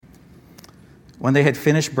When they had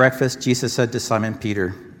finished breakfast, Jesus said to Simon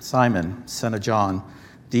Peter, "Simon, son of John,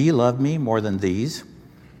 do you love me more than these?"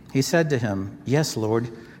 He said to him, "Yes, Lord,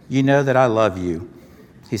 you know that I love you."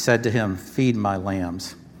 He said to him, "Feed my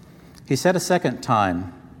lambs." He said a second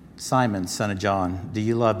time, "Simon, son of John, do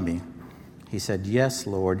you love me?" He said, "Yes,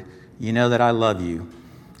 Lord, you know that I love you."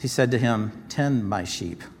 He said to him, "Tend my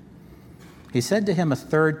sheep." He said to him a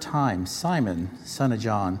third time, "Simon, son of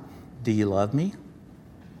John, do you love me?"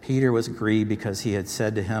 Peter was grieved because he had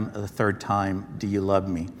said to him the third time, "Do you love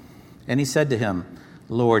me?" And he said to him,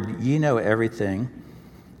 "Lord, you know everything.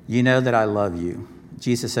 You know that I love you."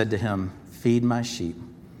 Jesus said to him, "Feed my sheep.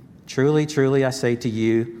 Truly, truly, I say to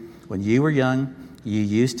you, when you were young, you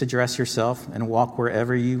used to dress yourself and walk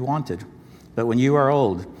wherever you wanted. But when you are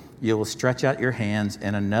old, you will stretch out your hands,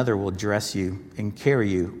 and another will dress you and carry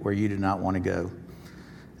you where you do not want to go."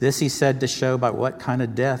 This he said to show by what kind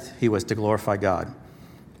of death he was to glorify God.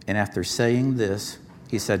 And after saying this,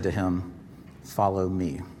 he said to him, "Follow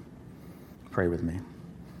me." Pray with me.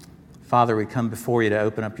 Father, we come before you to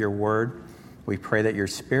open up your word. We pray that your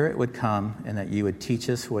Spirit would come and that you would teach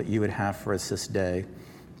us what you would have for us this day,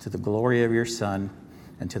 to the glory of your Son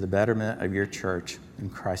and to the betterment of your church. In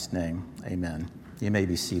Christ's name, amen. You may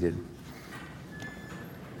be seated.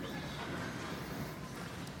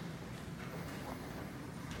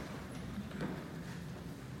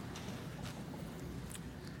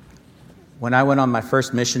 When I went on my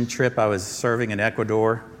first mission trip, I was serving in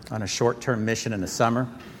Ecuador on a short-term mission in the summer.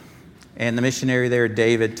 And the missionary there,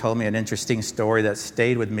 David, told me an interesting story that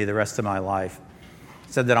stayed with me the rest of my life.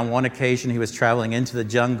 He said that on one occasion he was traveling into the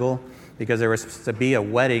jungle because there was supposed to be a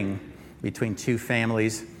wedding between two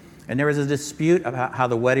families. And there was a dispute about how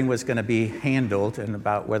the wedding was going to be handled and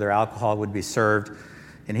about whether alcohol would be served.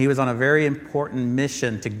 And he was on a very important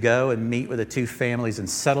mission to go and meet with the two families and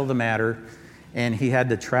settle the matter. And he had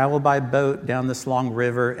to travel by boat down this long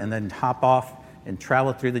river and then hop off and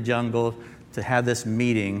travel through the jungle to have this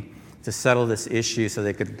meeting to settle this issue so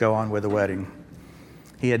they could go on with the wedding.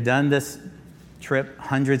 He had done this trip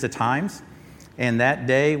hundreds of times, and that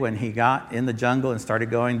day when he got in the jungle and started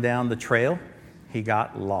going down the trail, he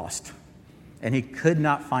got lost, and he could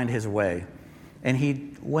not find his way. And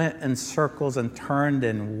he went in circles and turned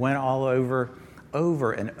and went all over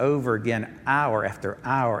and over again, hour after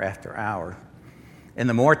hour after hour. And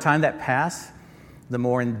the more time that passed, the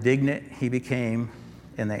more indignant he became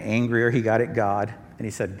and the angrier he got at God. And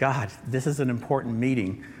he said, "God, this is an important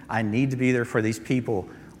meeting. I need to be there for these people.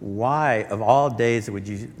 Why, of all days, would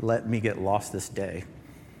you let me get lost this day?"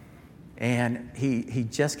 And he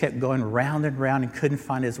just kept going round and round and couldn't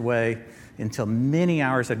find his way until many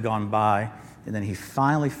hours had gone by. And then he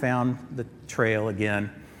finally found the trail again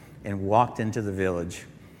and walked into the village.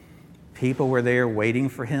 People were there waiting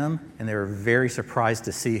for him, and they were very surprised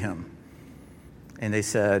to see him. And they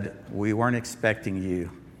said, "We weren't expecting you."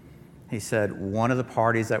 He said, "One of the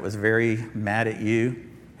parties that was very mad at you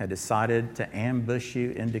had decided to ambush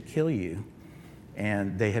you and to kill you,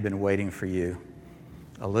 and they had been waiting for you."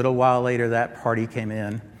 A little while later, that party came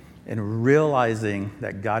in, and realizing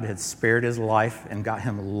that God had spared his life and got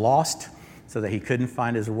him lost so that he couldn't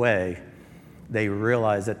find his way, they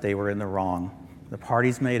realized that they were in the wrong. The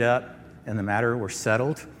parties made up, and the matter were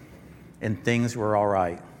settled, and things were all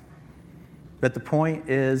right. But the point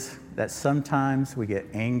is that sometimes we get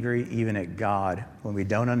angry even at God when we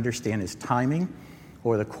don't understand his timing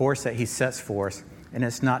or the course that he sets for us, and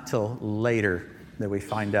it's not till later that we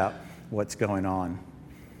find out what's going on.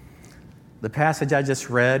 The passage I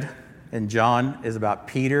just read in John is about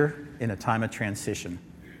Peter in a time of transition.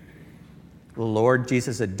 The Lord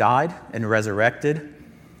Jesus had died and resurrected,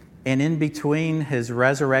 and in between his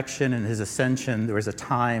resurrection and his ascension, there was a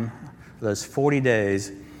time, those 40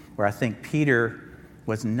 days, where I think Peter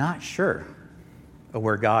was not sure of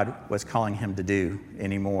where God was calling him to do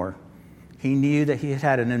anymore. He knew that he had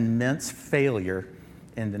had an immense failure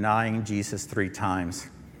in denying Jesus 3 times.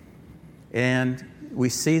 And we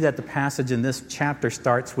see that the passage in this chapter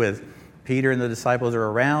starts with Peter and the disciples are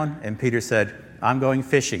around, and Peter said, "I'm going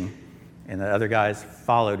fishing." And the other guys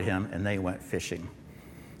followed him, and they went fishing.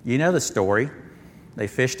 You know the story. They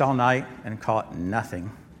fished all night and caught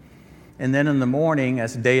nothing. And then in the morning,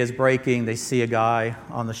 as day is breaking, they see a guy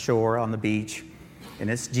on the shore, on the beach,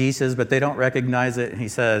 and it's Jesus, but they don't recognize it. And he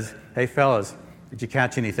says, "Hey, fellas, did you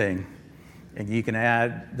catch anything?" And you can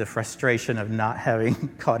add the frustration of not having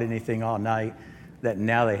caught anything all night, that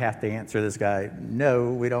now they have to answer this guy,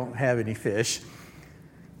 "No, we don't have any fish."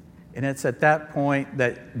 And it's at that point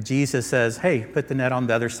that Jesus says, "Hey, put the net on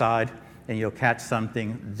the other side and you'll catch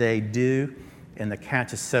something." They do, and the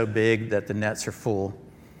catch is so big that the nets are full.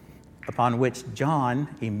 upon which John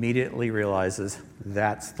immediately realizes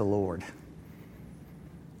that's the Lord.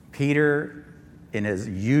 Peter, in his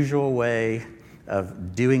usual way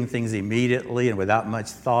of doing things immediately and without much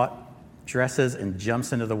thought, dresses and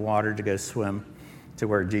jumps into the water to go swim to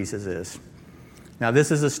where Jesus is. Now,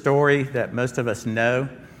 this is a story that most of us know,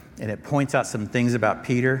 and it points out some things about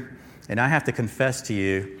Peter. And I have to confess to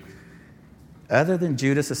you, other than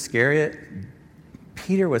Judas Iscariot,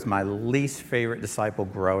 Peter was my least favorite disciple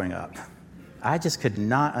growing up. I just could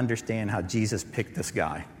not understand how Jesus picked this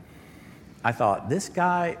guy. I thought, this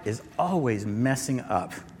guy is always messing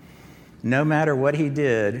up. No matter what he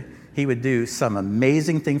did, he would do some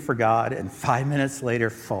amazing thing for God and 5 minutes later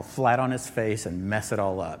fall flat on his face and mess it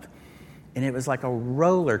all up. And it was like a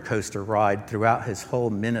roller coaster ride throughout his whole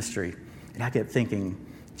ministry. And I kept thinking,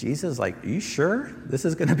 Jesus, are you sure this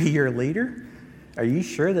is going to be your leader? Are you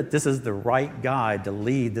sure that this is the right guy to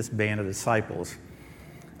lead this band of disciples?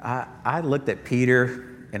 I looked at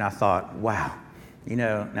Peter and I thought, wow,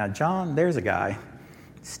 now John, there's a guy,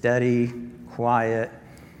 steady, quiet,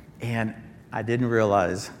 and I didn't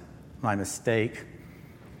realize my mistake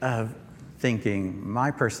of thinking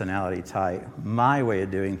my personality type, my way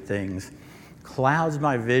of doing things, clouds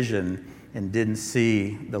my vision and didn't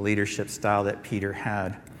see the leadership style that Peter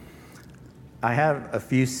had. I have a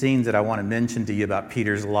few scenes that I want to mention to you about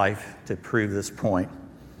Peter's life to prove this point.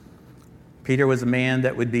 Peter was a man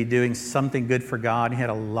that would be doing something good for God. He had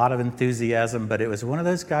a lot of enthusiasm, but it was one of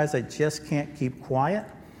those guys that just can't keep quiet,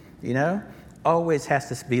 always has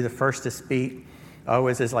to be the first to speak,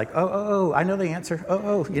 always is like, oh, I know the answer,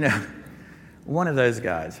 one of those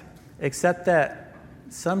guys. Except that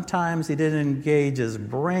sometimes he didn't engage his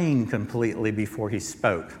brain completely before he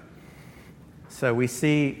spoke. So we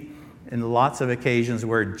see in lots of occasions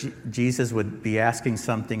where Jesus would be asking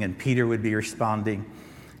something and Peter would be responding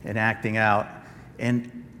and acting out.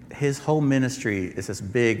 And his whole ministry is this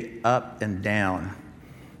big up and down,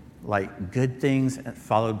 like good things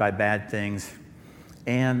followed by bad things.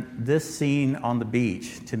 And this scene on the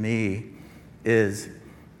beach, to me, is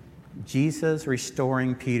Jesus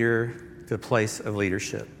restoring Peter to the place of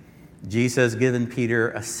leadership. Jesus giving Peter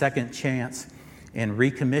a second chance and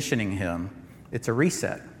recommissioning him. It's a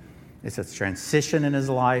reset. It's a transition in his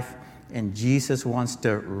life, and Jesus wants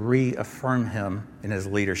to reaffirm him in his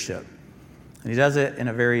leadership. And he does it in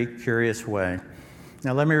a very curious way.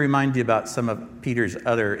 Now, let me remind you about some of Peter's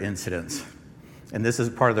other incidents. And this is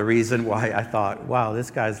part of the reason why I thought, wow, this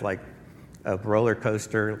guy's like a roller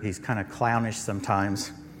coaster. He's kind of clownish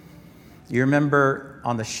sometimes. You remember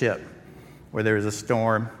on the ship where there was a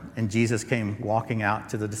storm and Jesus came walking out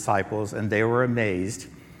to the disciples and they were amazed.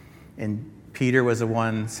 And Peter was the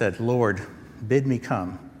one who said, Lord, bid me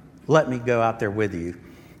come. Let me go out there with you.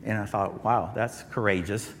 And I thought, wow, that's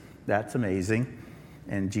courageous. That's amazing.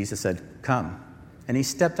 And Jesus said, come. And he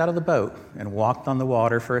stepped out of the boat and walked on the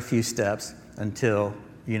water for a few steps until,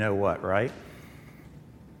 you know what, right?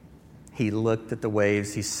 He looked at the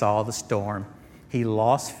waves. He saw the storm. He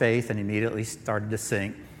lost faith and immediately started to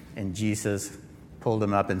sink. And Jesus pulled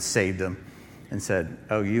him up and saved him and said,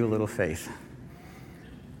 oh, you little faith.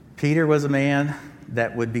 Peter was a man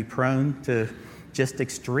that would be prone to just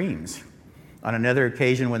extremes. On another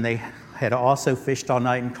occasion when they had also fished all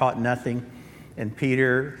night and caught nothing, and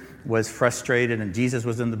Peter was frustrated and Jesus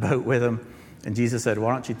was in the boat with him, and Jesus said,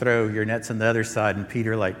 why don't you throw your nets on the other side? And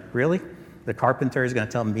Peter like, really? The carpenter is going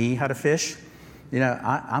to tell me how to fish?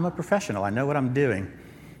 I'm a professional. I know what I'm doing.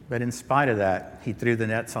 But in spite of that, he threw the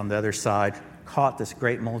nets on the other side, caught this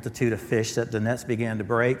great multitude of fish that the nets began to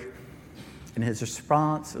break. And his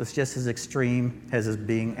response was just as extreme as his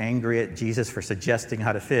being angry at Jesus for suggesting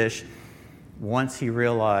how to fish. Once he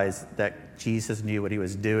realized that Jesus knew what he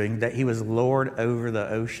was doing, that he was Lord over the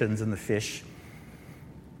oceans and the fish,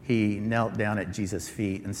 he knelt down at Jesus'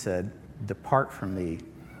 feet and said, depart from me,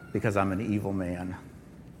 because I'm an evil man.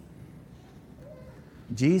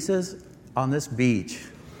 Jesus on this beach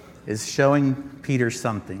is showing Peter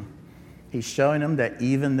something. He's showing him that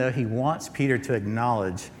even though he wants Peter to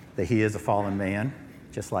acknowledge that he is a fallen man,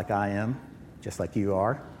 just like I am, just like you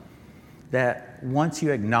are, that once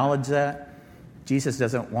you acknowledge that, Jesus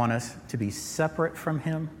doesn't want us to be separate from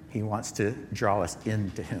him. He wants to draw us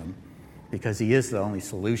into him because he is the only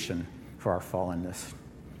solution for our fallenness.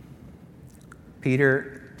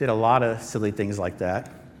 Peter did a lot of silly things like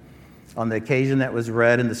that. On the occasion that was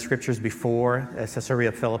read in the scriptures before at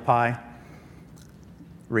Caesarea Philippi,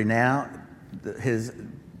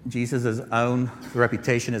 Jesus' own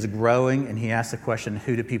reputation is growing, and he asked the question,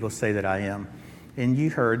 who do people say that I am? And you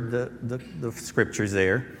heard the scriptures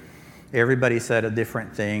there. Everybody said a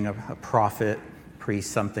different thing, a prophet,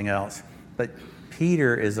 priest, something else. But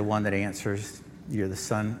Peter is the one that answers, "You're the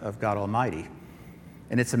Son of God Almighty."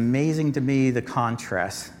 And it's amazing to me the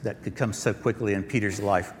contrast that could come so quickly in Peter's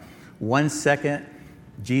life. 1 second,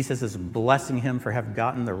 Jesus is blessing him for having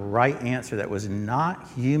gotten the right answer that was not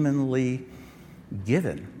humanly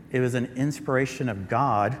given. It was an inspiration of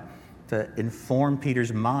God to inform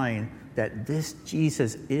Peter's mind that this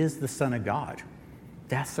Jesus is the Son of God.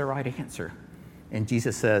 That's the right answer. And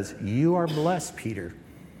Jesus says, "You are blessed, Peter."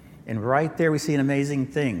 And right there we see an amazing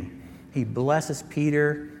thing. He blesses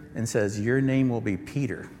Peter and says, "Your name will be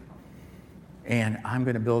Peter. And I'm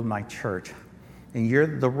going to build my church. And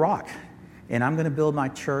you're the rock. And I'm going to build my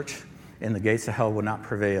church, and the gates of hell will not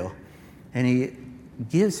prevail." And he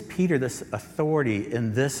gives Peter this authority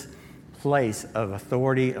in this place of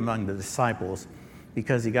authority among the disciples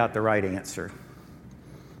because he got the right answer.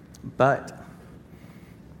 But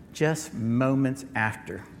just moments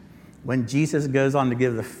after, when Jesus goes on to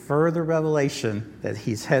give the further revelation that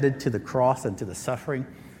he's headed to the cross and to the suffering,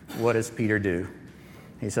 what does Peter do?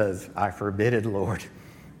 He says, "I forbid it, Lord.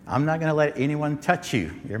 I'm not going to let anyone touch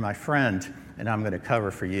you. You're my friend, and I'm going to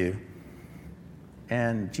cover for you."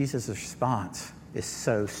 And Jesus' response is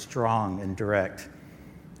so strong and direct.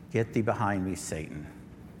 "Get thee behind me, Satan."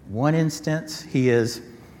 One instance, he is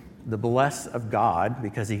the blessed of God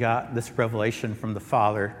because he got this revelation from the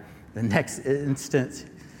Father. The next instance,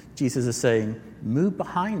 Jesus is saying, "Move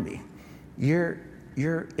behind me. You're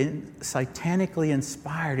satanically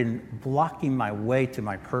inspired and blocking my way to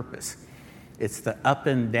my purpose." It's the up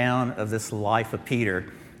and down of this life of Peter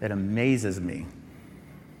that amazes me.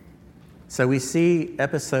 So we see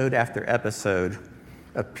episode after episode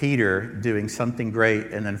of Peter doing something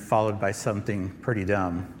great and then followed by something pretty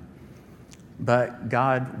dumb. But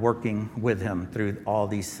God working with him through all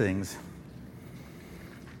these things.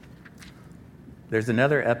 There's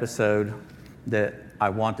another episode that I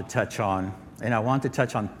want to touch on, and I want to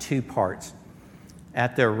touch on two parts.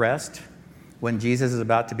 At the arrest, when Jesus is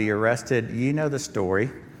about to be arrested, you know the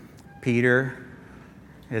story. Peter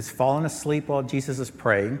has fallen asleep while Jesus is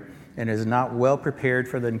praying and is not well prepared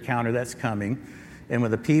for the encounter that's coming. And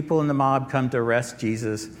when the people in the mob come to arrest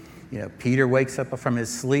Jesus, Peter wakes up from his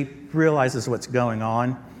sleep, realizes what's going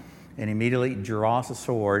on, and immediately draws a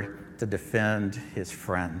sword to defend his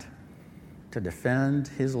friend, to defend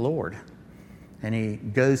his Lord. And he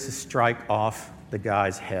goes to strike off the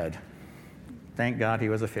guy's head. Thank God he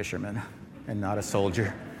was a fisherman and not a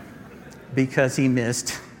soldier, because he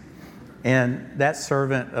missed. And that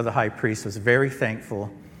servant of the high priest was very thankful.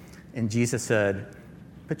 And Jesus said,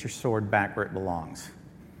 "Put your sword back where it belongs."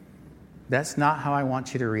 That's not how I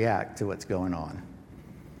want you to react to what's going on.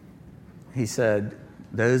 He said,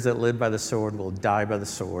 "Those that live by the sword will die by the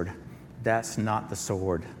sword." That's not the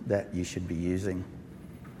sword that you should be using.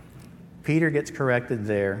 Peter gets corrected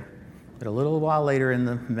there, but a little while later in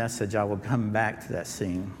the message, I will come back to that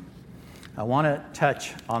scene. I want to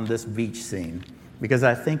touch on this beach scene because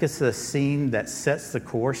I think it's a scene that sets the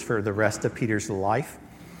course for the rest of Peter's life,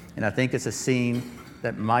 and I think it's a scene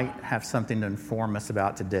that might have something to inform us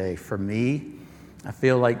about today. For me, I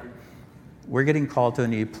feel like we're getting called to a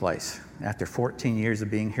new place. After 14 years of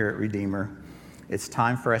being here at Redeemer, it's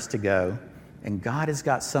time for us to go, and God has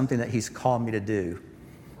got something that he's called me to do.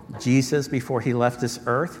 Jesus, before he left this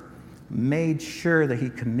earth, made sure that he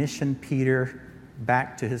commissioned Peter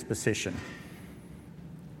back to his position.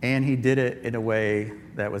 And he did it in a way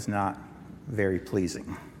that was not very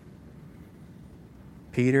pleasing.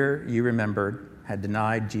 Peter, you remembered, had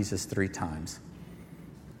denied Jesus 3 times.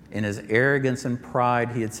 In his arrogance and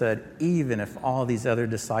pride, he had said, "Even if all these other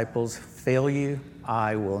disciples fail you,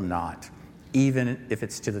 I will not, even if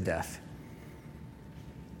it's to the death."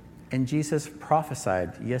 And Jesus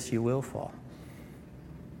prophesied, "Yes, you will fall."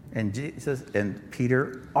 And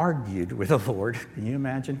Peter argued with the Lord. Can you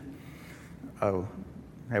imagine? Oh,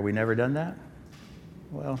 have we never done that?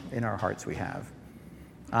 Well, in our hearts we have.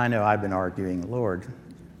 I know I've been arguing, "Lord,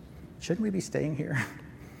 shouldn't we be staying here?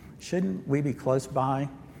 Shouldn't we be close by?"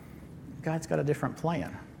 God's got a different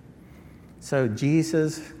plan. So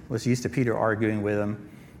Jesus was used to Peter arguing with him,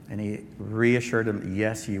 and he reassured him,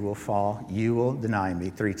 "Yes, you will fall. You will deny me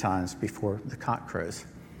 3 times before the cock crows."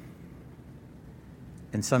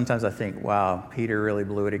 And sometimes I think, wow, Peter really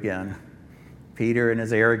blew it again. Peter, in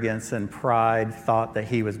his arrogance and pride, thought that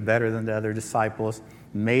he was better than the other disciples,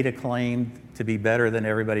 made a claim to be better than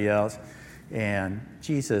everybody else. And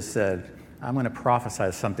Jesus said, "I'm going to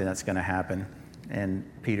prophesy something that's going to happen." And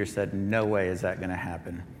Peter said, "No way is that going to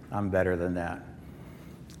happen. I'm better than that."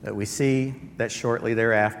 But we see that shortly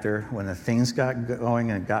thereafter, when the things got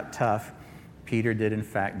going and it got tough, Peter did in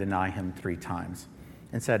fact deny him 3 times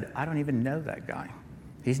and said, "I don't even know that guy.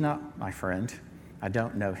 He's not my friend. I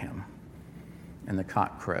don't know him. And the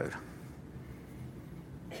cock crowed.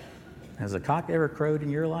 Has a cock ever crowed in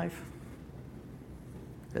your life?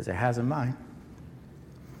 Because it has in mine.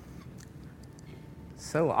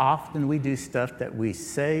 So often we do stuff that we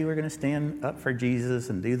say we're going to stand up for Jesus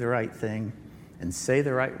and do the right thing and say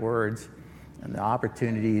the right words, and the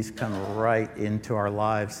opportunities come right into our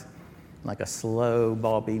lives like a slow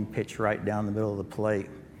ball being pitched right down the middle of the plate.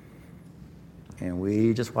 And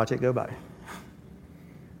we just watch it go by.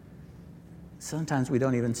 Sometimes we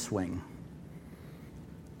don't even swing.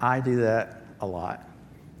 I do that a lot.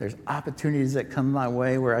 There's opportunities that come my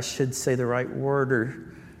way where I should say the right word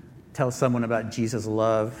or tell someone about Jesus'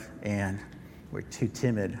 love, and we're too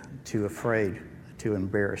timid, too afraid, too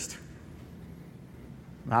embarrassed.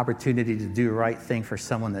 An opportunity to do the right thing for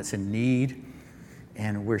someone that's in need,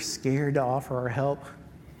 and we're scared to offer our help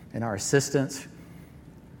and our assistance,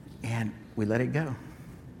 and we let it go.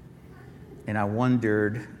 And I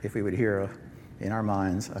wondered if we would hear in our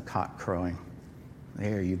minds a cock crowing.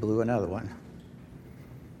 There, you blew another one.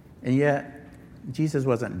 And yet, Jesus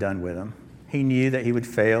wasn't done with him. He knew that he would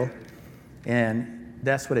fail, and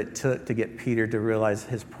that's what it took to get Peter to realize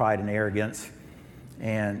his pride and arrogance.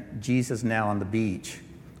 And Jesus, now on the beach,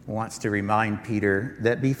 wants to remind Peter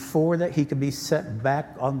that before that he could be set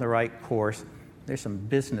back on the right course, there's some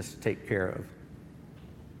business to take care of.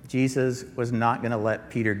 Jesus was not going to let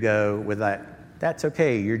Peter go with that's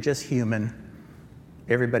okay, you're just human.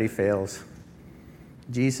 Everybody fails.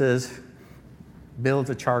 Jesus builds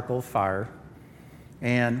a charcoal fire.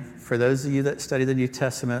 And for those of you that study the New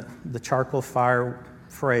Testament, the charcoal fire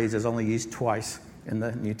phrase is only used twice in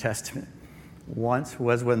the New Testament. Once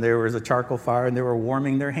was when there was a charcoal fire and they were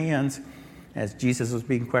warming their hands as Jesus was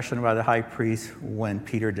being questioned by the high priest when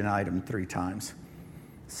Peter denied him 3 times.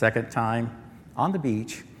 Second time, on the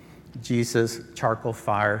beach, Jesus, charcoal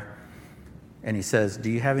fire, and he says, "Do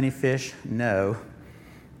you have any fish?" "No."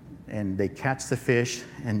 And they catch the fish,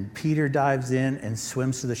 and Peter dives in and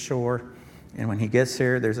swims to the shore. And when he gets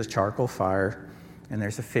there, there's a charcoal fire, and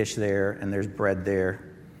there's a fish there, and there's bread there.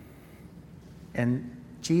 And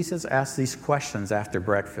Jesus asks these questions after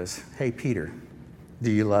breakfast. "Hey, Peter,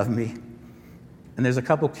 do you love me?" And there's a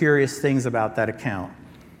couple curious things about that account.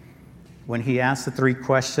 When he asks the 3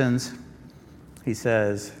 questions, he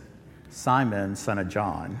says, "Simon, son of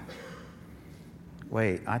John."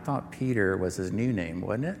 Wait, I thought Peter was his new name,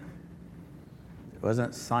 wasn't it?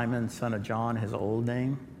 Wasn't Simon, son of John, his old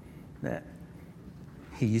name that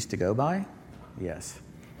he used to go by? Yes.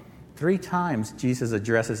 3 times Jesus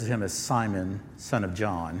addresses him as Simon, son of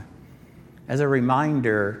John. As a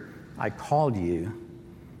reminder, I called you.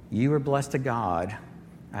 You were blessed of God.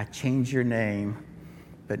 I changed your name,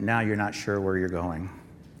 but now you're not sure where you're going,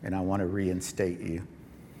 and I want to reinstate you.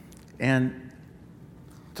 And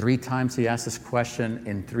 3 times he asked this question,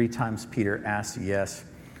 and 3 times Peter asked yes.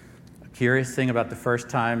 A curious thing about the first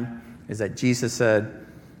time is that Jesus said,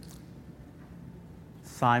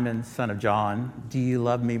 "Simon, son of John, do you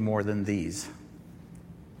love me more than these?"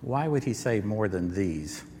 Why would he say more than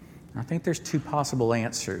these? I think there's 2 possible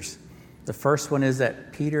answers. The first one is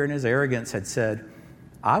that Peter in his arrogance had said,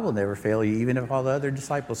 "I will never fail you, even if all the other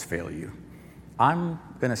disciples fail you. I'm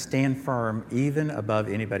going to stand firm even above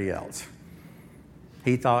anybody else."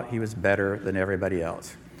 He thought he was better than everybody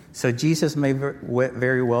else. So Jesus may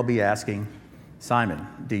very well be asking, "Simon,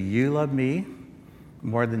 do you love me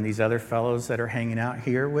more than these other fellows that are hanging out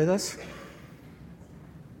here with us?"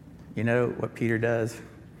 You know what Peter does?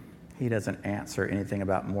 He doesn't answer anything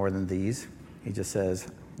about more than these. He just says,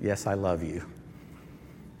 "Yes, I love you."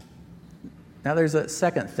 Now, there's a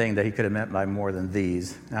second thing that he could have meant by more than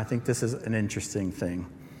these, and I think this is an interesting thing.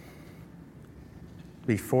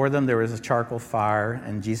 Before them, there was a charcoal fire,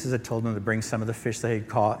 and Jesus had told them to bring some of the fish they had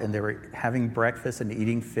caught, and they were having breakfast and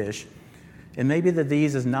eating fish. And maybe the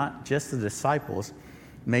these is not just the disciples.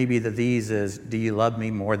 Maybe the these is, do you love me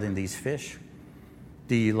more than these fish?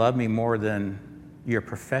 Do you love me more than your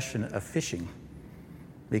profession of fishing?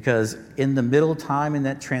 Because in the middle time, in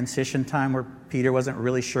that transition time where Peter wasn't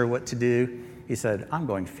really sure what to do, he said, "I'm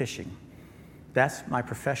going fishing. That's my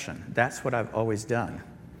profession. That's what I've always done."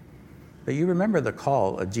 But you remember the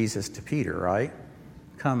call of Jesus to Peter, right?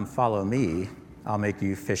 "Come, follow me. I'll make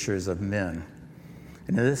you fishers of men."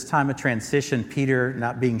 And at this time of transition, Peter,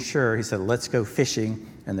 not being sure, he said, "Let's go fishing."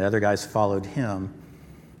 And the other guys followed him.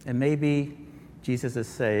 And maybe Jesus is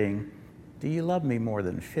saying, do you love me more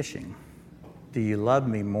than fishing? Do you love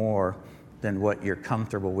me more than what you're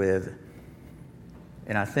comfortable with?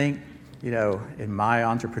 And I think, in my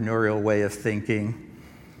entrepreneurial way of thinking,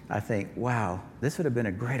 I think, wow, this would have been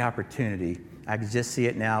a great opportunity. I can just see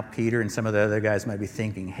it now. Peter and some of the other guys might be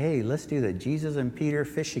thinking, hey, let's do the Jesus and Peter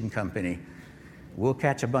Fishing Company. We'll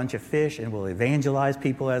catch a bunch of fish and we'll evangelize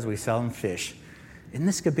people as we sell them fish. And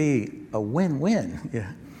this could be a win-win.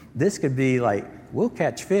 Yeah. This could be like, we'll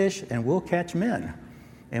catch fish and we'll catch men.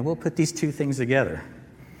 And we'll put these two things together.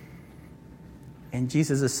 And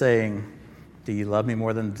Jesus is saying, do you love me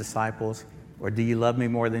more than the disciples? Or do you love me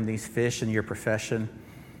more than these fish in your profession?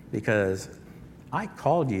 Because I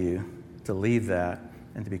called you to leave that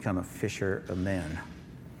and to become a fisher of men.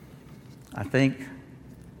 I think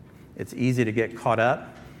it's easy to get caught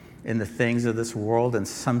up in the things of this world, and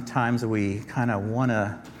sometimes we kind of want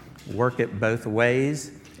to work it both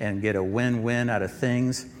ways and get a win-win out of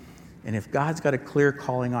things. And if God's got a clear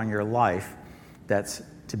calling on your life that's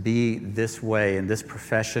to be this way in this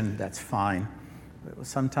profession, that's fine. But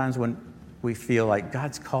sometimes when we feel like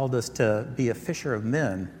God's called us to be a fisher of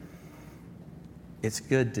men, it's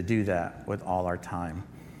good to do that with all our time.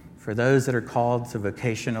 For those that are called to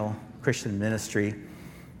vocational Christian ministry,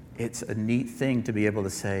 it's a neat thing to be able to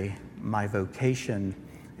say, my vocation,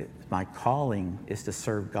 my calling is to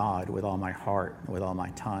serve God with all my heart, with all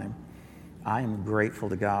my time. I am grateful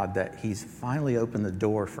to God that He's finally opened the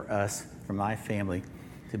door for us, for my family,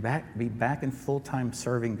 to be back in full-time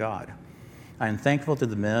serving God. I am thankful to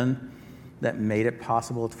the men that made it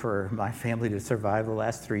possible for my family to survive the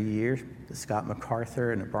last 3 years, to Scott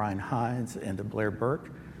MacArthur and to Brian Hines and to Blair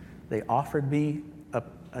Burke. They offered me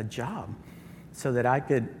a job so that I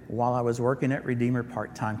could, while I was working at Redeemer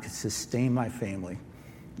part-time, could sustain my family.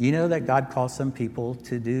 You know that God calls some people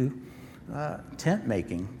to do tent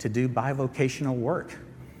making, to do bivocational work.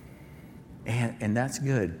 And that's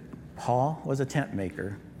good. Paul was a tent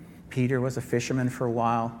maker. Peter was a fisherman for a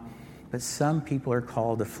while. But some people are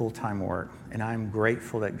called to full-time work. And I'm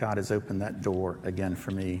grateful that God has opened that door again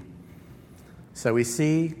for me. So we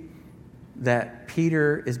see that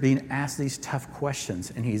Peter is being asked these tough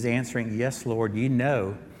questions. And he's answering, yes, Lord, you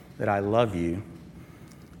know that I love you.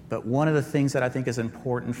 But one of the things that I think is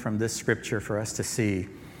important from this scripture for us to see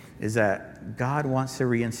is that God wants to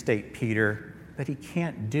reinstate Peter, but He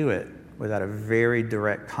can't do it without a very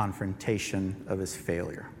direct confrontation of his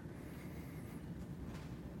failure.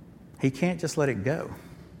 He can't just let it go.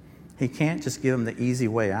 He can't just give him the easy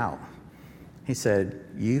way out. He said,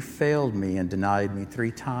 you failed me and denied me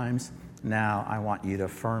 3 times. Now I want you to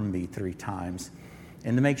affirm me 3 times.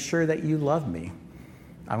 And to make sure that you love me,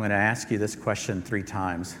 I'm going to ask you this question 3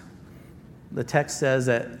 times. The text says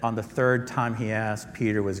that on the 3rd time he asked,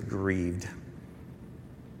 Peter was grieved.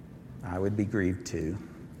 I would be grieved too.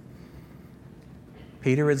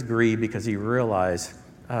 Peter was grieved because he realized,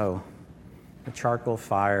 the charcoal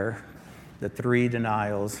fire, the 3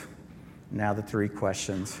 denials, now the 3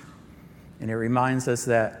 questions. And it reminds us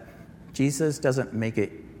that Jesus doesn't make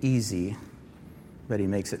it easy, but He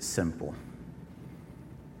makes it simple.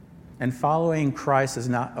 And following Christ is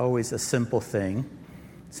not always a simple thing.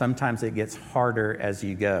 Sometimes it gets harder as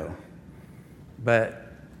you go.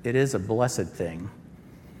 But it is a blessed thing.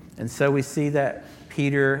 And so we see that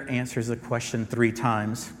Peter answers the question 3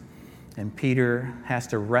 times, and Peter has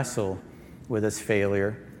to wrestle with his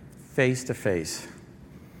failure face to face.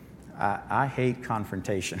 I hate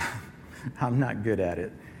confrontation. I'm not good at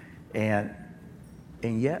it. And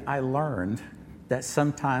yet I learned that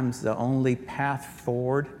sometimes the only path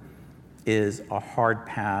forward is a hard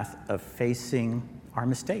path of facing our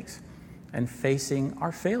mistakes and facing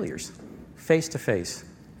our failures face to face,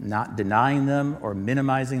 not denying them or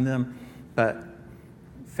minimizing them, but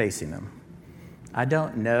facing them. I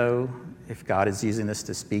don't know if God is using this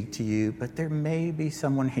to speak to you, but there may be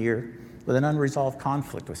someone here with an unresolved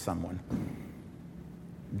conflict with someone.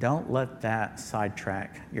 Don't let that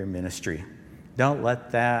sidetrack your ministry. Don't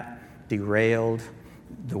let that derail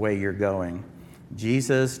the way you're going.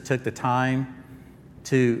 Jesus took the time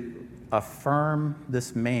to affirm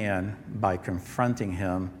this man by confronting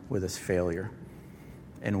him with his failure.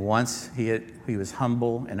 And once he was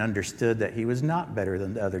humble and understood that he was not better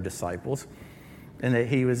than the other disciples, and that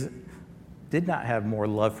he did not have more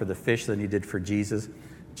love for the fish than he did for Jesus,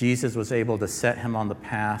 Jesus was able to set him on the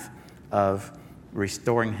path of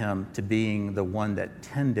restoring him to being the one that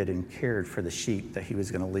tended and cared for the sheep that he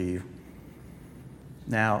was going to leave.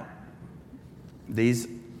 Now, these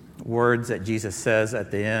words that Jesus says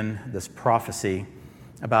at the end, this prophecy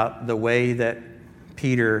about the way that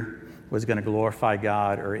Peter was going to glorify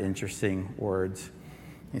God, are interesting words.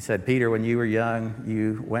 He said, Peter, when you were young,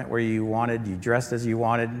 you went where you wanted, you dressed as you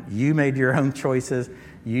wanted, you made your own choices,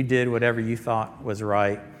 you did whatever you thought was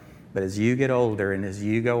right. But as you get older and as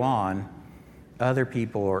you go on, other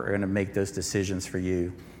people are going to make those decisions for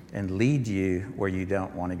you and lead you where you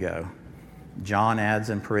don't want to go. John adds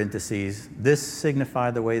in parentheses, this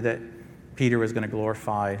signified the way that Peter was going to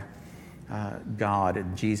glorify God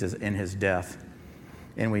and Jesus in his death.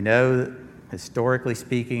 And we know that, historically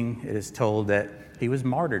speaking, it is told that he was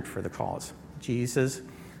martyred for the cause. Jesus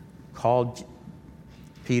called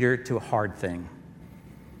Peter to a hard thing.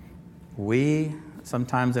 We,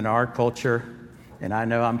 sometimes in our culture, and I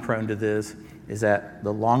know I'm prone to this, is that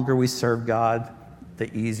the longer we serve God,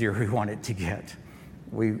 the easier we want it to get.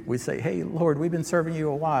 We say, hey, Lord, we've been serving you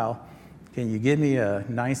a while. Can you give me a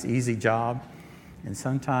nice, easy job? And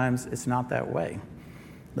sometimes it's not that way.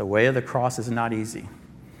 The way of the cross is not easy.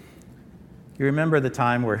 You remember the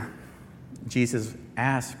time where Jesus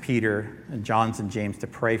asked Peter and John and James to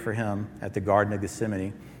pray for him at the Garden of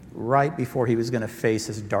Gethsemane right before he was going to face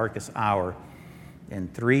his darkest hour.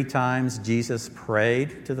 And 3 times Jesus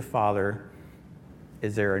prayed to the Father,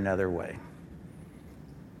 is there another way?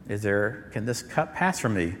 Can this cup pass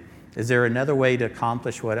from me? Is there another way to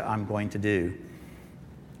accomplish what I'm going to do?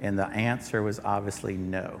 And the answer was obviously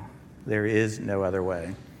no. There is no other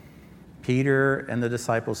way. Peter and the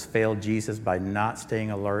disciples failed Jesus by not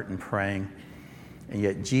staying alert and praying. And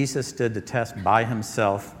yet Jesus stood the test by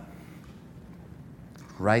himself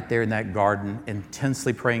right there in that garden,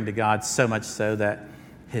 intensely praying to God, so much so that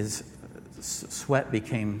his sweat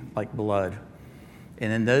became like blood.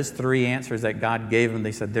 And in those 3 answers that God gave him,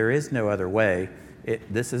 they said, there is no other way.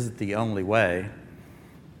 This is the only way.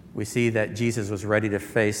 We see that Jesus was ready to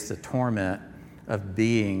face the torment of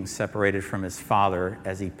being separated from his Father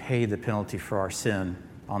as he paid the penalty for our sin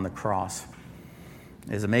on the cross.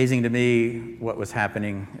 It's amazing to me what was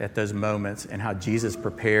happening at those moments and how Jesus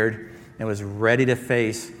prepared and was ready to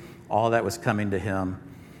face all that was coming to him.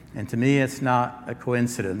 And to me, it's not a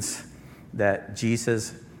coincidence that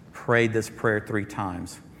Jesus prayed this prayer 3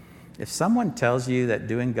 times. If someone tells you that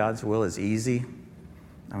doing God's will is easy,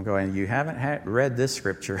 I'm going, you haven't read this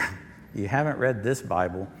scripture. You haven't read this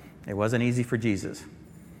Bible. It wasn't easy for Jesus.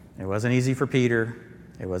 It wasn't easy for Peter.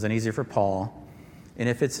 It wasn't easy for Paul. And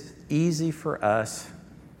if it's easy for us,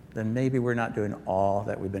 then maybe we're not doing all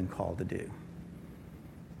that we've been called to do.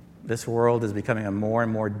 This world is becoming a more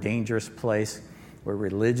and more dangerous place where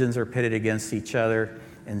religions are pitted against each other,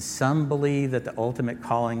 and some believe that the ultimate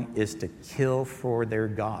calling is to kill for their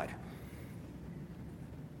God.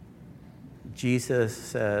 Jesus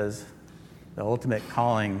says the ultimate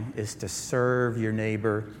calling is to serve your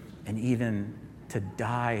neighbor and even to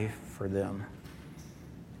die for them.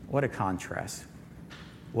 What a contrast.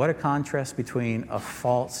 What a contrast between a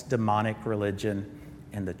false demonic religion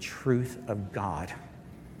and the truth of God.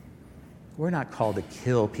 We're not called to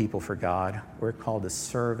kill people for God. We're called to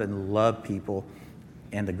serve and love people,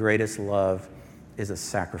 and the greatest love is a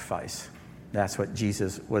sacrifice. That's what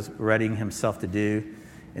Jesus was readying himself to do,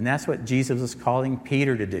 and that's what Jesus was calling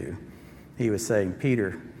Peter to do. He was saying,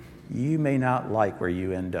 Peter, you may not like where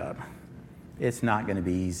you end up. It's not going to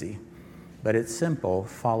be easy, but it's simple.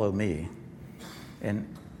 Follow me, and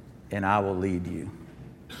I will lead you.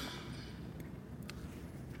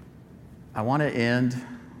 I want to end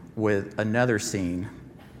with another scene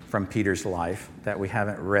from Peter's life that we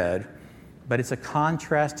haven't read, but it's a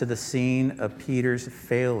contrast to the scene of Peter's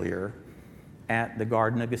failure at the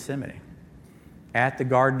Garden of Gethsemane. At the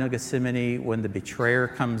Garden of Gethsemane, when the betrayer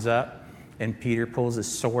comes up and Peter pulls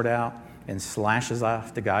his sword out and slashes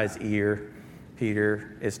off the guy's ear,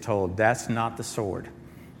 Peter is told, that's not the sword.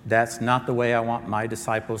 That's not the way I want my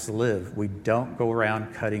disciples to live. We don't go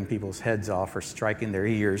around cutting people's heads off or striking their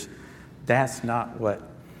ears. That's not what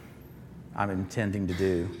I'm intending to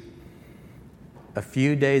do. A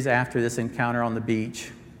few days after this encounter on the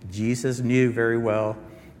beach, Jesus knew very well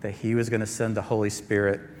that he was going to send the Holy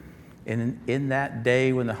Spirit. And in that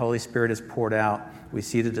day when the Holy Spirit is poured out, we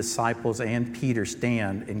see the disciples and Peter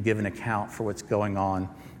stand and give an account for what's going on,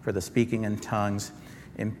 for the speaking in tongues.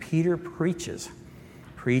 And Peter preaches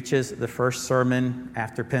the first sermon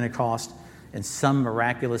after Pentecost, and some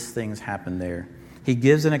miraculous things happen there. He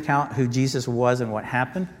gives an account who Jesus was and what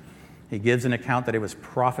happened. He gives an account that it was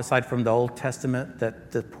prophesied from the Old Testament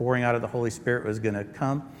that the pouring out of the Holy Spirit was going to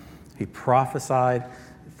come. He prophesied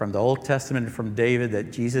from the Old Testament and from David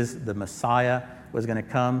that Jesus, the Messiah, was going to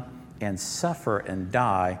come and suffer and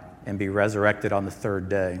die and be resurrected on the 3rd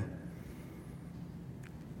day.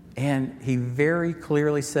 And he very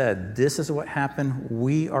clearly said, this is what happened.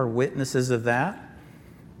 We are witnesses of that.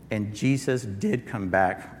 And Jesus did come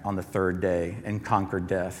back on the 3rd day and conquer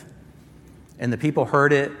death. And the people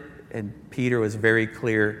heard it, and Peter was very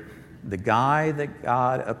clear. The guy that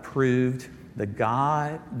God approved, the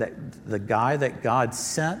guy that God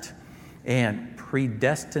sent and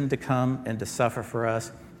predestined to come and to suffer for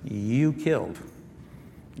us, you killed.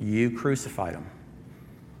 You crucified him.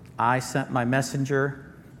 I sent my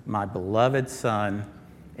messenger, my beloved Son,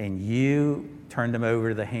 and you turned him over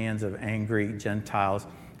to the hands of angry Gentiles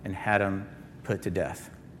and had him put to death.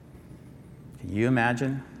 Can you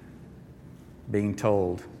imagine being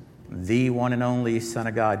told, the one and only Son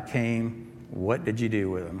of God came? What did you do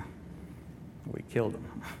with him? We killed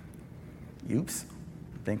him. Oops,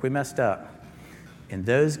 I think we messed up. And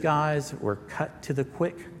those guys were cut to the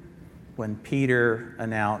quick when Peter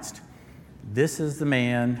announced, this is the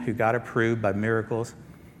man who got approved by miracles,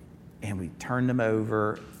 and we turned him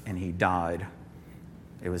over and he died.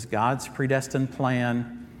 It was God's predestined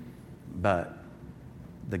plan, but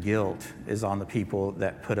the guilt is on the people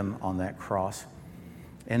that put him on that cross.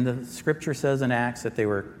 And the scripture says in Acts that they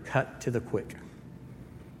were cut to the quick,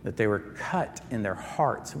 that they were cut in their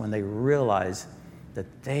hearts when they realized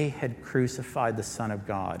that they had crucified the Son of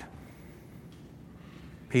God.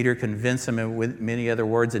 Peter convinced them with many other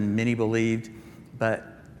words, and many believed,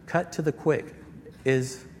 but cut to the quick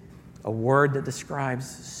is a word that describes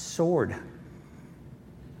sword.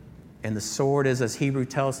 And the sword is, as Hebrew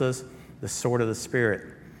tells us, the sword of the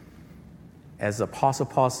Spirit. As the Apostle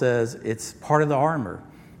Paul says, it's part of the armor.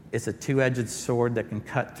 It's a two-edged sword that can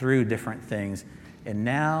cut through different things. And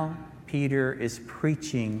now Peter is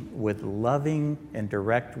preaching with loving and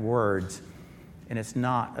direct words. And it's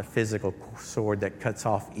not a physical sword that cuts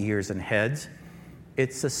off ears and heads.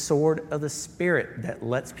 It's a sword of the Spirit that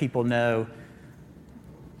lets people know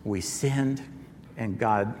we sinned and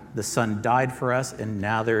God, the Son, died for us, and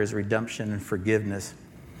now there is redemption and forgiveness.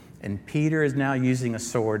 And Peter is now using a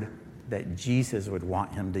sword that Jesus would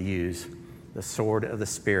want him to use, the sword of the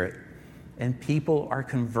Spirit. And people are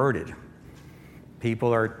converted.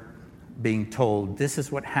 People are being told, this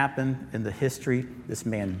is what happened in the history. This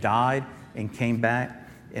man died and came back,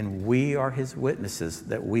 and we are his witnesses,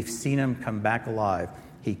 that we've seen him come back alive.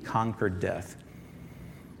 He conquered death.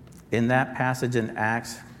 In that passage in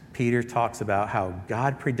Acts, Peter talks about how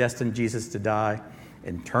God predestined Jesus to die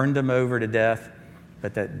and turned him over to death,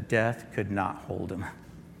 but that death could not hold him.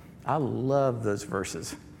 I love those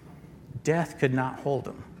verses. Death could not hold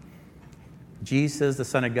him. Jesus, the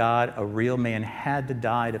Son of God, a real man, had to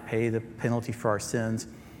die to pay the penalty for our sins.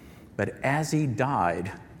 But as he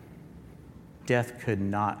died, death could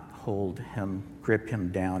not hold him, grip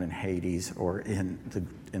him down in Hades or in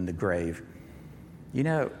the grave. You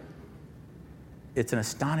know, it's an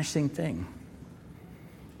astonishing thing.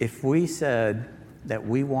 If we said that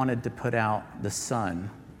we wanted to put out the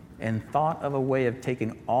sun and thought of a way of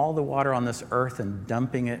taking all the water on this earth and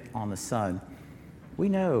dumping it on the sun, we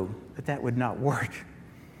know that that would not work.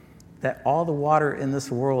 That all the water in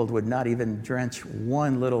this world would not even drench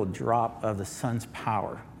one little drop of the sun's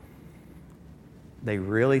power. They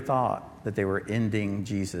really thought that they were ending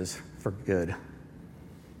Jesus for good.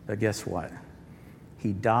 But guess what?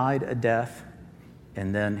 He died a death,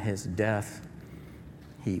 and then his death,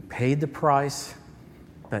 he paid the price,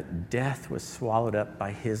 but death was swallowed up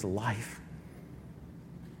by his life.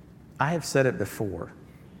 I have said it before,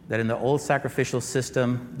 that in the old sacrificial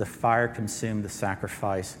system, the fire consumed the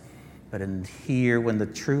sacrifice. But in here, when the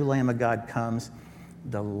true Lamb of God comes,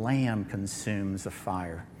 the Lamb consumes the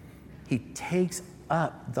fire. He takes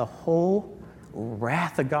up the whole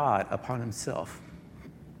wrath of God upon himself.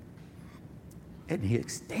 And he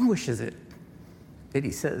extinguishes it. And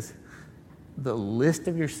he says, the list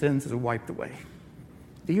of your sins is wiped away.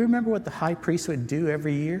 Do you remember what the high priest would do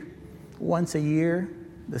every year? Once a year,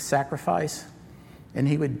 the sacrifice. And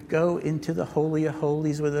he would go into the Holy of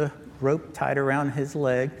Holies with a rope tied around his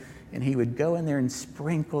leg, and he would go in there and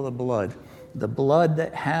sprinkle the blood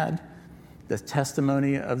that had the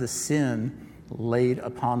testimony of the sin laid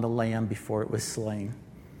upon the lamb before it was slain.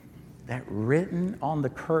 That written on the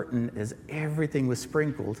curtain as everything was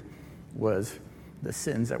sprinkled was the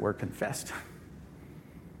sins that were confessed.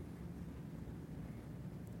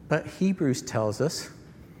 But Hebrews tells us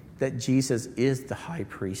that Jesus is the high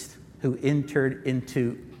priest who entered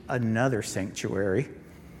into another sanctuary.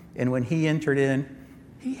 And when he entered in,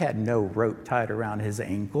 he had no rope tied around his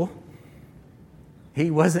ankle.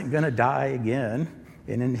 He wasn't going to die again.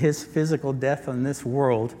 And in his physical death on this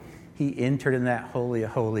world, he entered in that Holy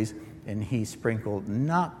of Holies, and he sprinkled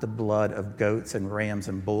not the blood of goats and rams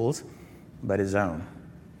and bulls, but his own.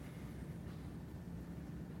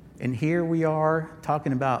 And here we are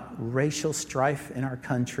talking about racial strife in our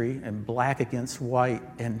country, and black against white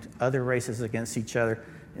and other races against each other.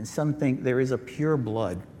 And some think there is a pure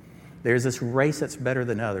blood. There's this race that's better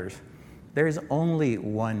than others. There's only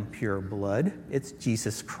one pure blood. It's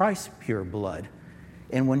Jesus Christ's pure blood.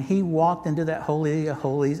 And when he walked into that Holy of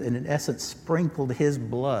Holies and in essence sprinkled his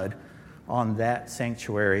blood on that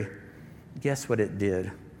sanctuary, guess what it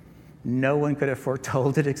did? No one could have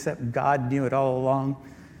foretold it except God knew it all along,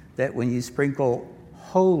 that when you sprinkle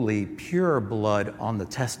holy, pure blood on the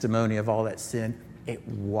testimony of all that sin, it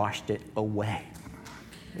washed it away.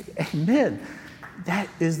 Amen. That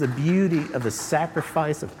is the beauty of the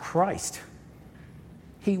sacrifice of Christ.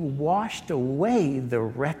 He washed away the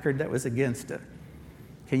record that was against it.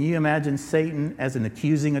 Can you imagine Satan as an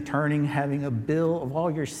accusing attorney having a bill of all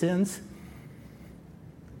your sins?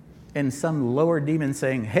 And some lower demon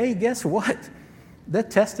saying, hey, guess what? The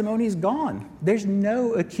testimony's gone. There's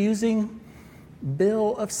no accusing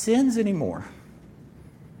bill of sins anymore.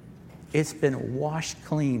 It's been washed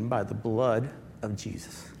clean by the blood of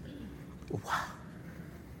Jesus. Wow.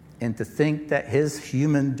 And to think that his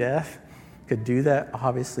human death could do that,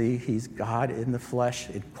 obviously he's God in the flesh,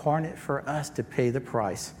 incarnate for us to pay the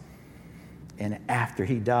price. And after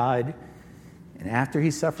he died, and after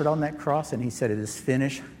he suffered on that cross and he said it is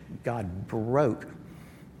finished, God broke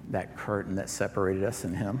that curtain that separated us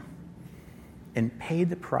and him and paid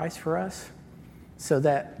the price for us so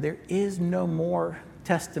that there is no more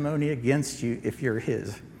testimony against you if you're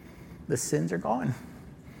his. The sins are gone.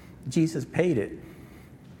 Jesus paid it.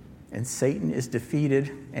 And Satan is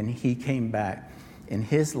defeated, and he came back. And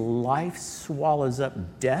his life swallows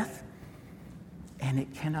up death, and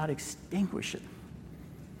it cannot extinguish it.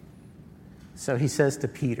 So he says to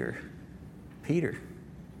Peter, Peter,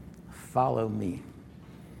 follow me.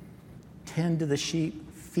 Tend to the sheep,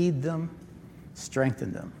 feed them,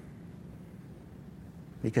 strengthen them.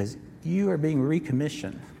 Because you are being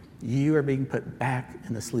recommissioned. You are being put back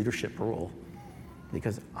in this leadership role.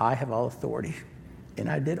 Because I have all authority. And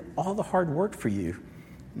I did all the hard work for you.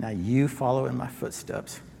 Now you follow in my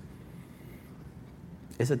footsteps.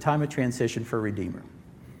 It's a time of transition for a Redeemer.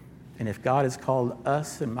 And if God has called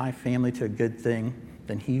us and my family to a good thing,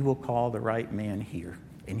 then he will call the right man here.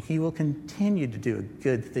 And he will continue to do a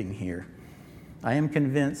good thing here. I am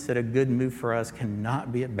convinced that a good move for us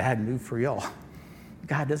cannot be a bad move for y'all.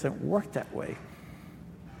 God doesn't work that way.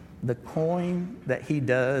 The coin that he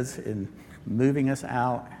does in moving us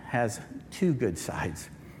out has two good sides.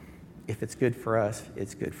 If it's good for us,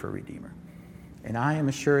 it's good for Redeemer. And I am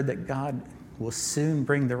assured that God will soon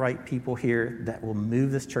bring the right people here that will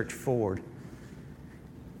move this church forward.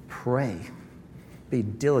 Pray, be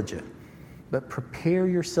diligent, but prepare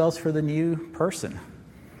yourselves for the new person.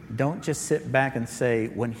 Don't just sit back and say,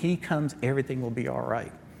 when he comes, everything will be all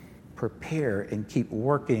right. Prepare and keep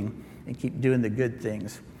working and keep doing the good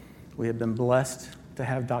things. We have been blessed to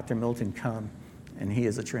have Dr. Milton come, and he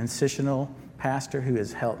is a transitional pastor who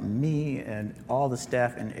has helped me and all the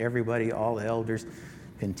staff and everybody, all the elders,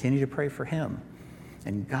 continue to pray for him.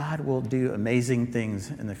 And God will do amazing things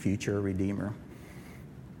in the future, Redeemer.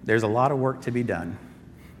 There's a lot of work to be done,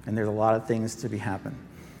 and there's a lot of things to be happen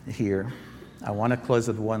here. I want to close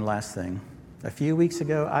with one last thing. A few weeks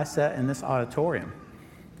ago, I sat in this auditorium.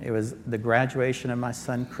 It was the graduation of my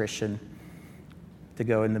son, Christian, to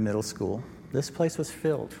go into middle school. This place was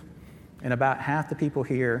filled, and about half the people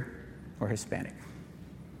here were Hispanic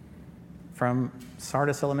from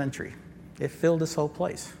Sardis Elementary. It filled this whole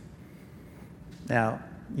place. Now,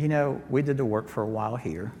 you know, we did the work for a while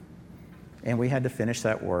here, and we had to finish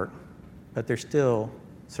that work, but they're still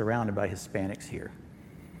surrounded by Hispanics here.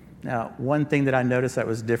 Now, one thing that I noticed that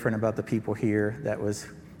was different about the people here, that was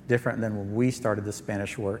different than when we started the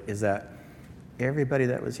Spanish work, is that everybody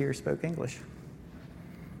that was here spoke English.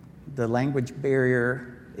 The language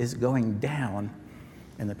barrier is going down,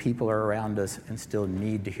 and the people are around us and still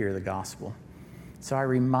need to hear the gospel. So I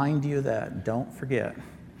remind you that, don't forget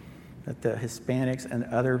that the Hispanics and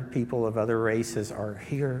other people of other races are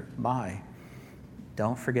hereby.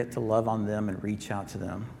 Don't forget to love on them and reach out to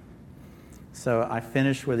them. So I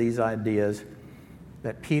finished with these ideas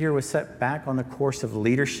that Peter was set back on the course of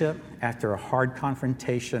leadership after a hard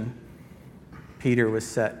confrontation. Peter was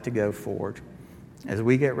set to go forward. As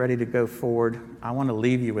we get ready to go forward, I want to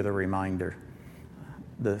leave you with a reminder.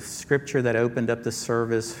 The scripture that opened up the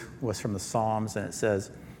service was from the Psalms, and it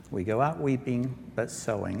says, "We go out weeping, but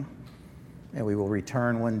sowing, and we will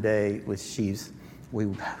return one day with sheaves."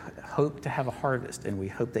 We hope to have a harvest, and we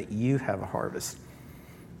hope that you have a harvest.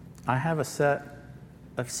 I have a set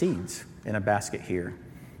of seeds in a basket here,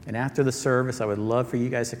 and after the service, I would love for you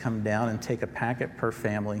guys to come down and take a packet per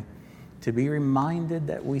family to be reminded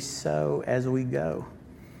that we sow as we go.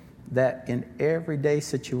 That in everyday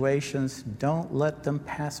situations, don't let them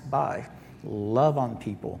pass by. Love on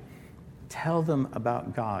people. Tell them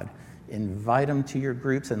about God. Invite them to your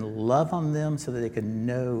groups and love on them so that they can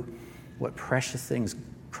know what precious things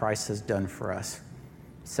Christ has done for us.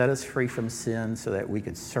 Set us free from sin so that we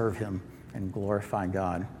could serve him and glorify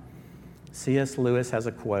God. C.S. Lewis has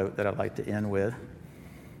a quote that I'd like to end with.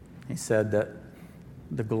 He said that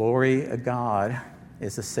the glory of God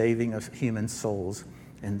is the saving of human souls,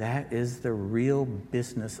 and that is the real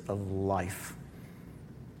business of life.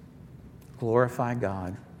 Glorify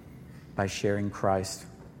God by sharing Christ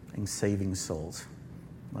and saving souls.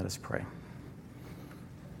 Let us pray.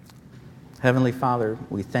 Heavenly Father,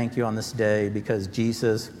 we thank you on this day because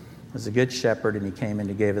Jesus was a good shepherd and he came and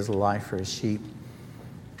he gave his life for his sheep.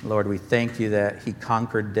 Lord, we thank you that he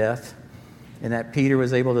conquered death and that Peter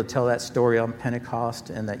was able to tell that story on Pentecost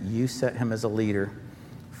and that you set him as a leader,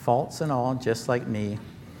 faults and all, just like me.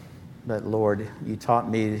 But Lord, you taught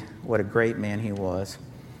me what a great man he was.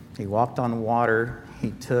 He walked on water,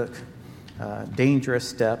 he took dangerous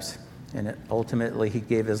steps, and ultimately he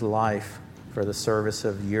gave his life for the service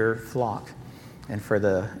of your flock and for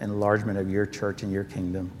the enlargement of your church and your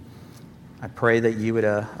kingdom. I pray that you would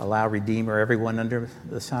allow Redeemer, everyone under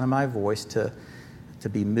the sound of my voice, to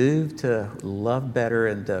be moved to love better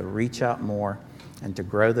and to reach out more and to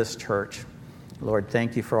grow this church. Lord,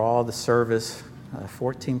 thank you for all the service,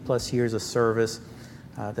 14 plus years of service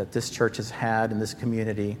that this church has had in this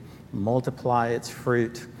community. Multiply its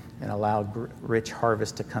fruit and allow rich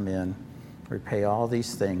harvest to come in. We pray all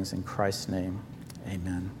these things in Christ's name.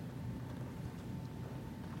 Amen.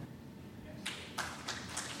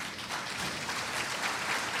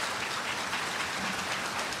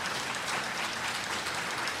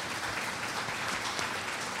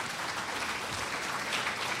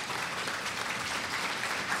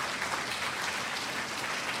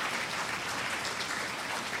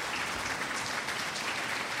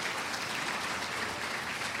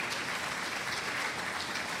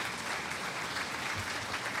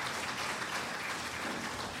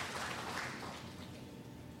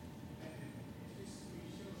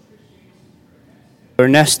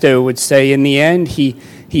 Ernesto would say in the end, he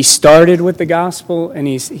started with the gospel and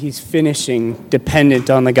he's finishing dependent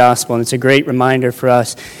on the gospel. And it's a great reminder for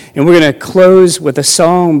us. And we're going to close with a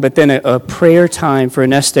song, but then a prayer time for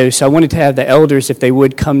Ernesto. So I wanted to have the elders, if they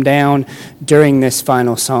would, come down during this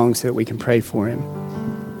final song so that we can pray for him.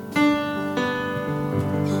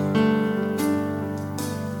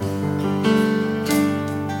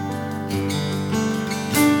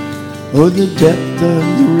 Oh, the depth of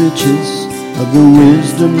the riches of the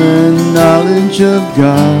wisdom and knowledge of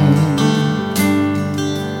God.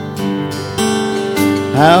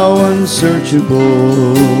 How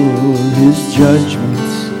unsearchable his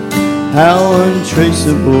judgments, how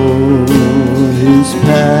untraceable his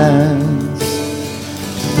paths.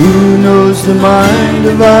 Who knows the mind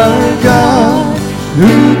of our God?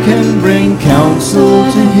 Who can bring counsel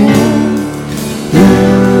to him?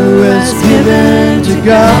 Who has given to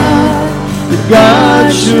God that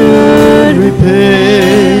God should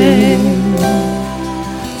repay?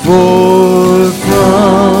 For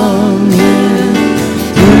from him,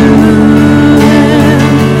 through him,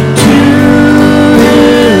 to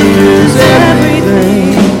him is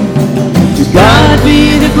everything. To God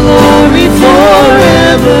be the glory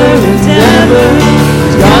forever and ever.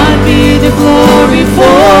 To God be the glory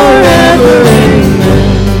forever. Amen.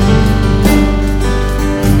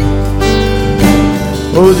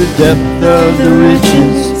 Oh, the depth of the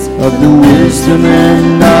riches of the wisdom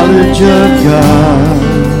and knowledge of God.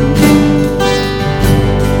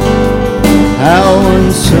 How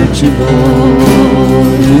unsearchable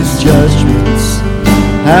his judgments,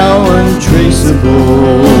 how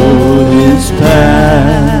untraceable his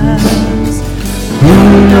paths. Who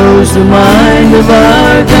knows the mind of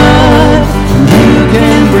our God? Who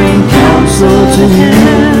can bring counsel to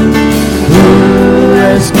him? Who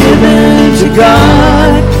has given to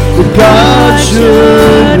God that God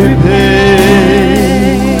should repay?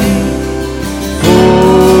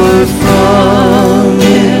 For from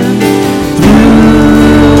him,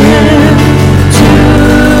 through him, to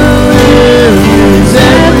him is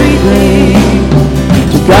everything.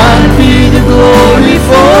 To God be the glory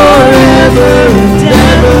forever and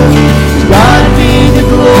ever. To God be the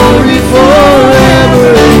glory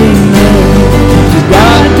forever. Amen. To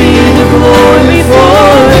God be the glory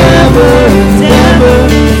forever and ever.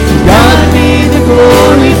 To God be the glory.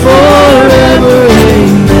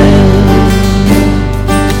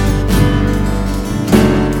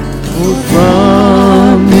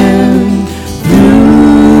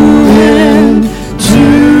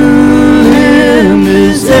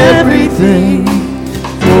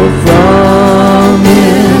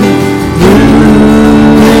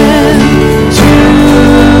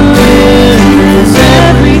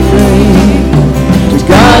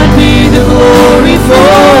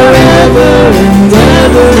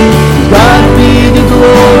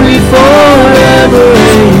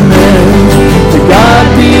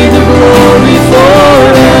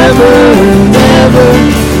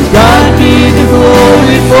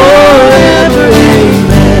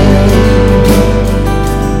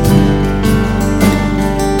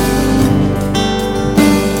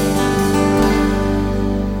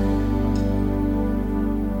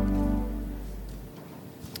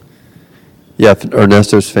 Yeah, if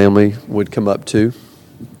Ernesto's family would come up too,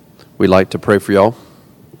 we'd like to pray for y'all.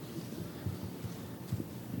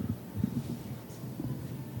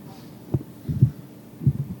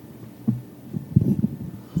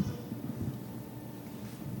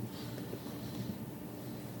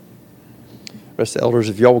 Rest of the elders,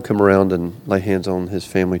 if y'all will come around and lay hands on his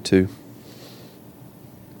family too.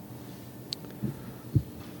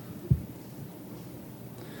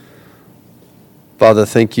 Father,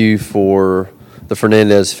 thank you for the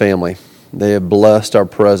Fernandez family. They have blessed our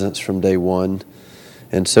presence from day one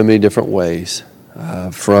in so many different ways,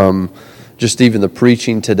 from just even the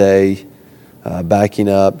preaching today, backing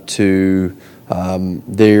up to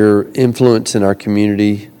their influence in our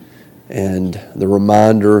community and the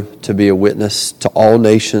reminder to be a witness to all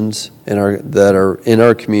nations that are in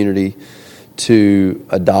our community, to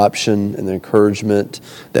adoption and the encouragement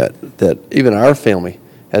that even our family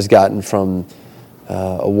has gotten from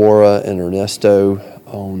Aurora and Ernesto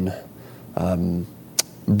on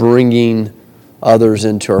bringing others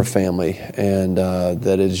into our family, and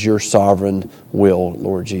that is your sovereign will,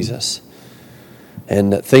 Lord Jesus.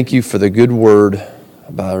 And thank you for the good word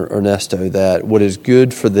about Ernesto, that what is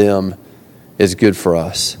good for them is good for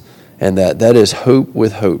us, and that is hope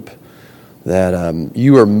with hope, that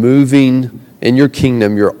you are moving in your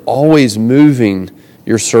kingdom. You're always moving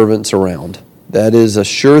your servants around. That is a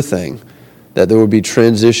sure thing, that there will be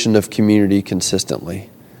transition of community consistently,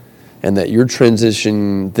 and that you're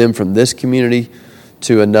transitioning them from this community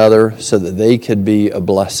to another so that they could be a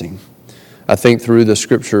blessing. I think through the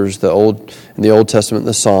scriptures, in the Old Testament and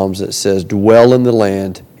the Psalms, it says, dwell in the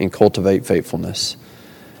land and cultivate faithfulness.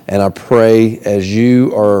 And I pray as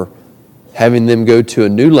you are having them go to a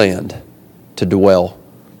new land to dwell,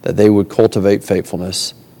 that they would cultivate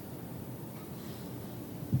faithfulness.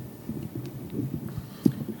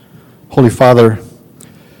 Holy Father,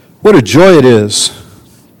 what a joy it is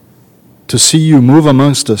to see you move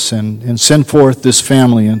amongst us and send forth this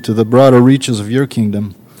family into the broader reaches of your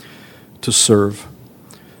kingdom to serve.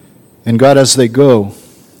 And God, as they go,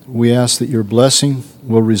 we ask that your blessing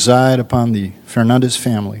will reside upon the Fernandez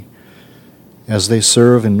family as they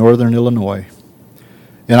serve in northern Illinois,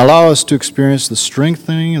 and allow us to experience the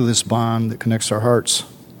strengthening of this bond that connects our hearts.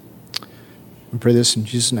 We pray this in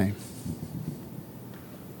Jesus' name.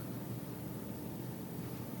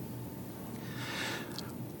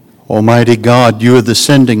 Almighty God, you are the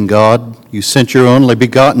sending God. You sent your only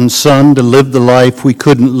begotten Son to live the life we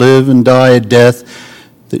couldn't live and die a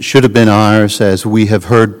death that should have been ours, as we have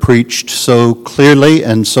heard preached so clearly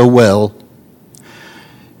and so well.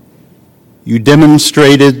 You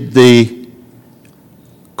demonstrated the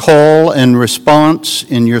call and response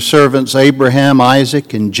in your servants Abraham,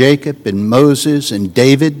 Isaac, and Jacob, and Moses, and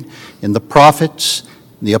David, in the prophets,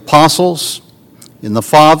 the apostles, in the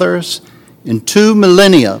fathers, in 2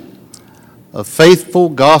 millennia of faithful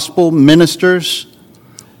gospel ministers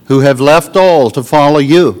who have left all to follow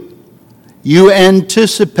you. You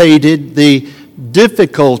anticipated the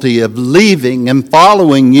difficulty of leaving and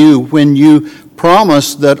following you when you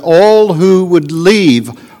promised that all who would leave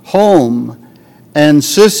home and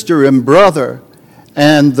sister and brother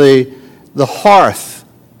and the hearth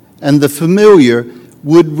and the familiar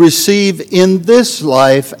would receive in this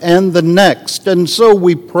life and the next. And so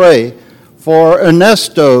we pray for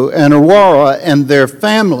Ernesto and Aurora and their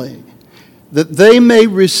family, that they may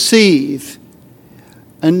receive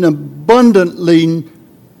an abundantly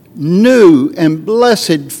new and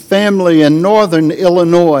blessed family in northern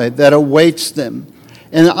Illinois that awaits them.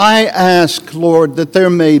 And I ask, Lord, that there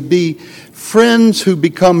may be friends who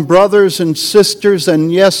become brothers and sisters,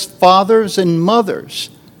 and yes, fathers and mothers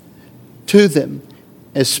to them.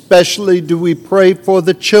 Especially do we pray for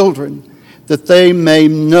the children, that they may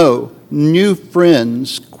know new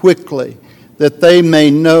friends quickly, that they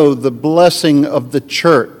may know the blessing of the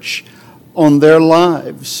church on their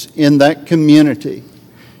lives in that community.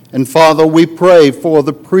 And Father, we pray for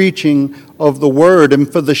the preaching of the word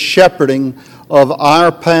and for the shepherding of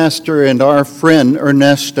our pastor and our friend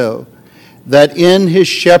Ernesto, that in his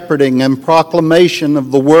shepherding and proclamation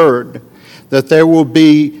of the word, that there will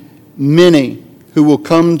be many who will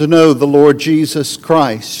come to know the Lord Jesus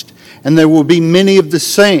Christ, and there will be many of the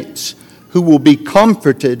saints who will be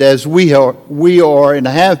comforted as we are and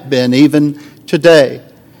have been even today.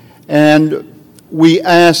 And we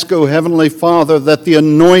ask, O Heavenly Father, that the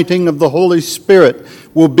anointing of the Holy Spirit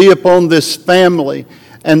will be upon this family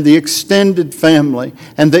and the extended family,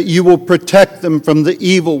 and that you will protect them from the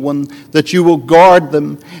evil one, that you will guard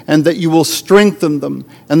them, and that you will strengthen them,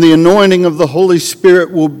 and the anointing of the Holy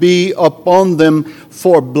Spirit will be upon them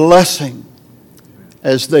for blessing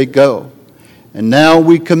as they go. And now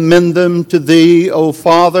we commend them to thee, O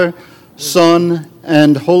Father, Son,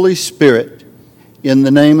 and Holy Spirit, in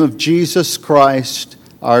the name of Jesus Christ,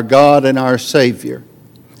 our God and our Savior.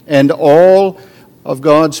 And all of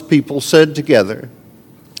God's people said together,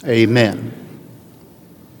 Amen.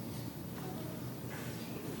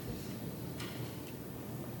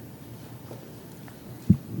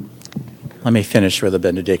 Let me finish with a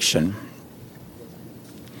benediction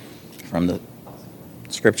from the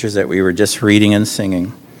scriptures that we were just reading and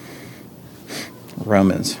singing.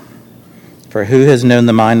 Romans. For who has known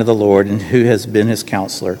the mind of the Lord, and who has been his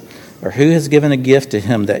counselor, or who has given a gift to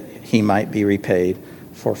him that he might be repaid?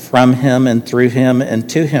 For from him and through him and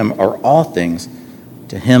to him are all things.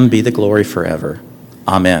 To him be the glory forever.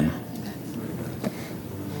 Amen.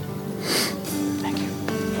 Thank you.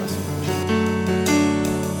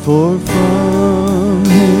 For from